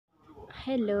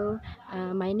Hello,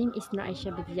 my name is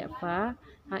Aishah.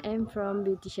 I am from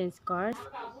Beautician's course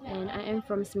and I am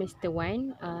from semester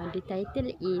 1. The title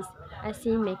is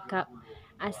Asing Makeup,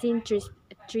 Asing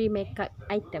three makeup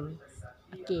items.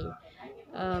 Okay.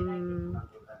 Um,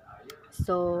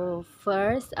 so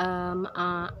first, I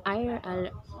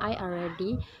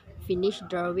already finished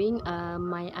drawing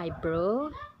my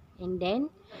eyebrow, and then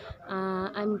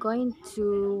I'm going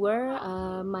to wear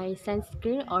my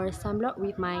sunscreen or sunblock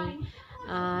with my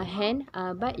hand.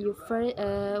 But you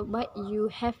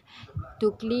have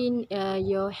to clean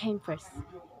your hand first.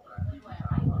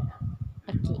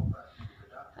 Okay.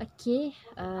 Okay.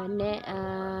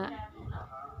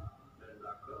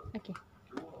 Okay.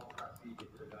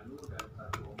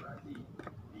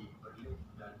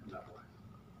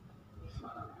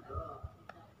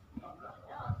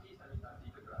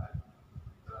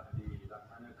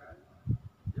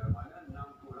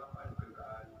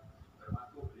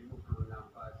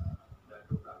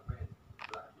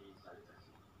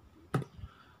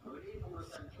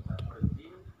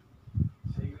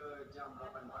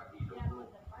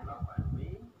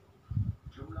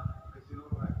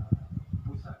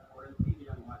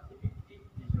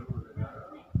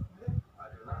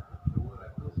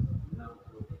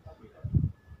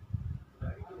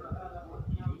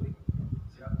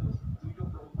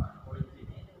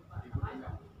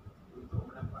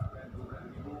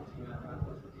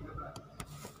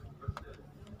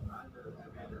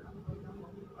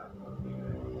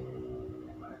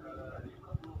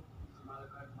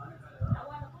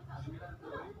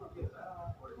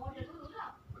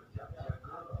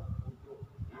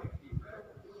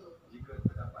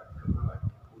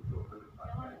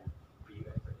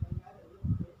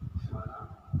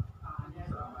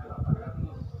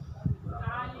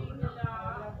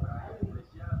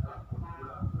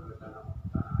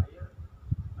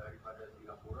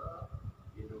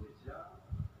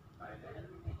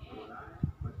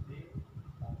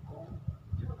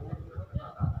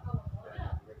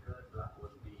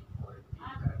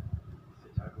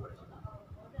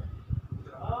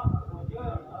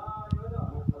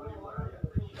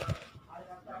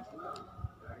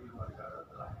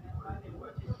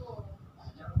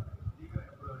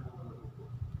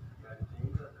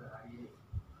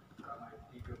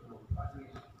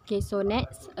 Okay, so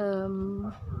next,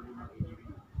 I'm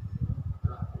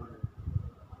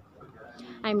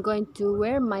going to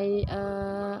wear my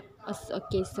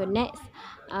okay, so next,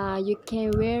 you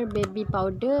can wear baby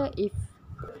powder if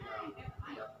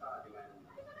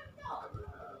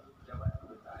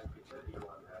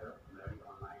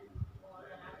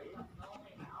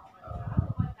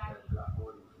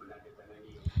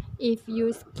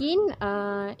your skin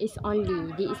is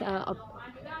only this is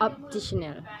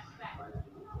optional.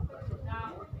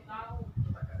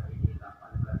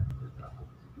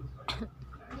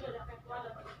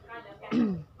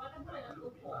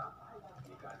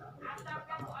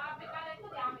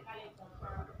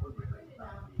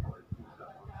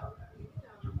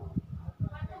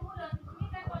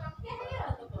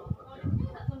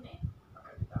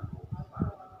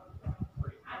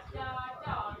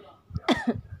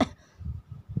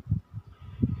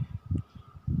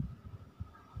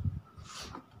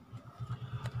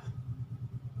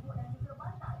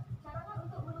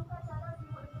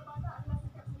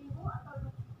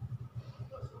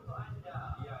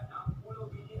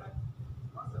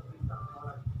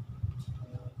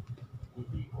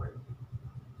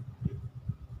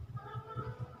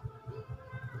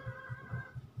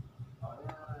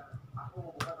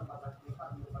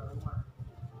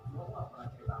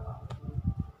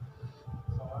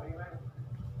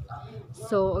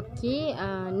 So okay,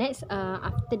 next,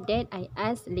 after that I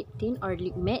ask lip tint or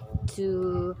lip matte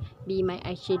to be my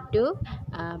eyeshadow,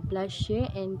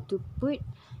 blusher, and to put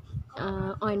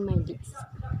on my lips.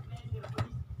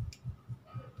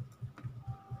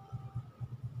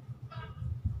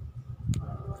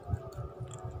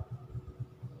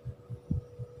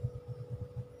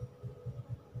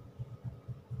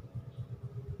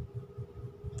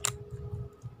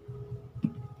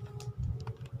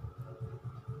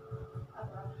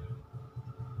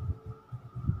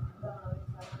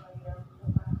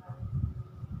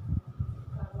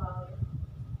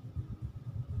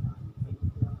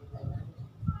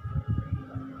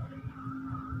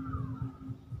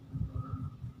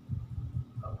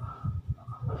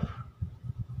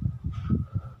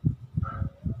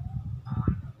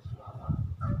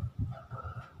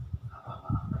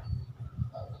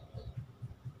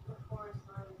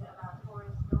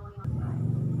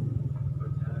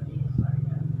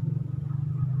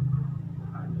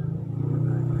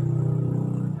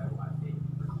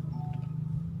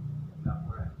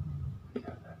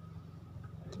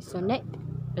 So next,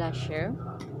 blusher.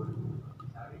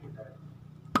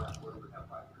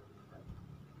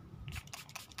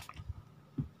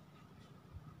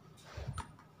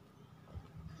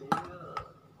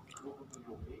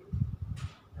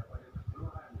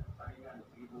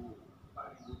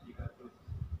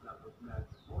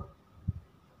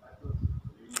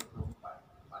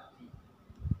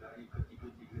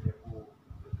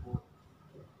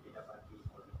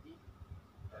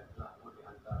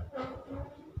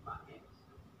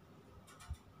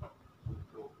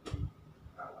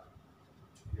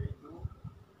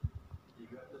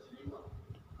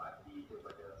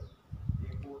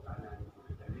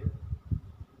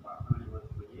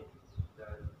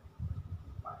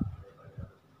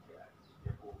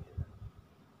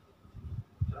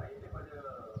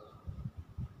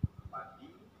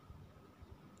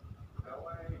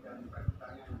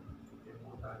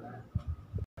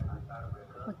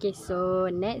 Okay, so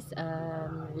next,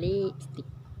 lipstick.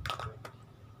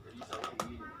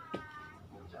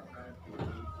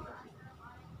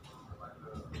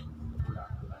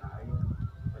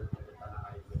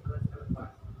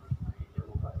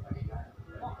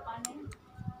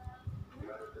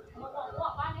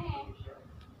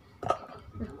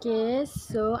 Okay,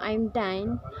 so I'm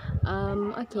done.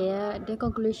 Okay, the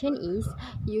conclusion is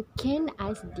you can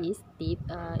ask this tip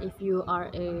if you are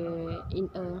in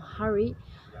a hurry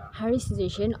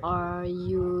situation, or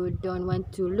you don't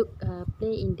want to look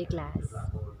play in the class.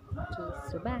 Okay,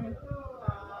 so bye.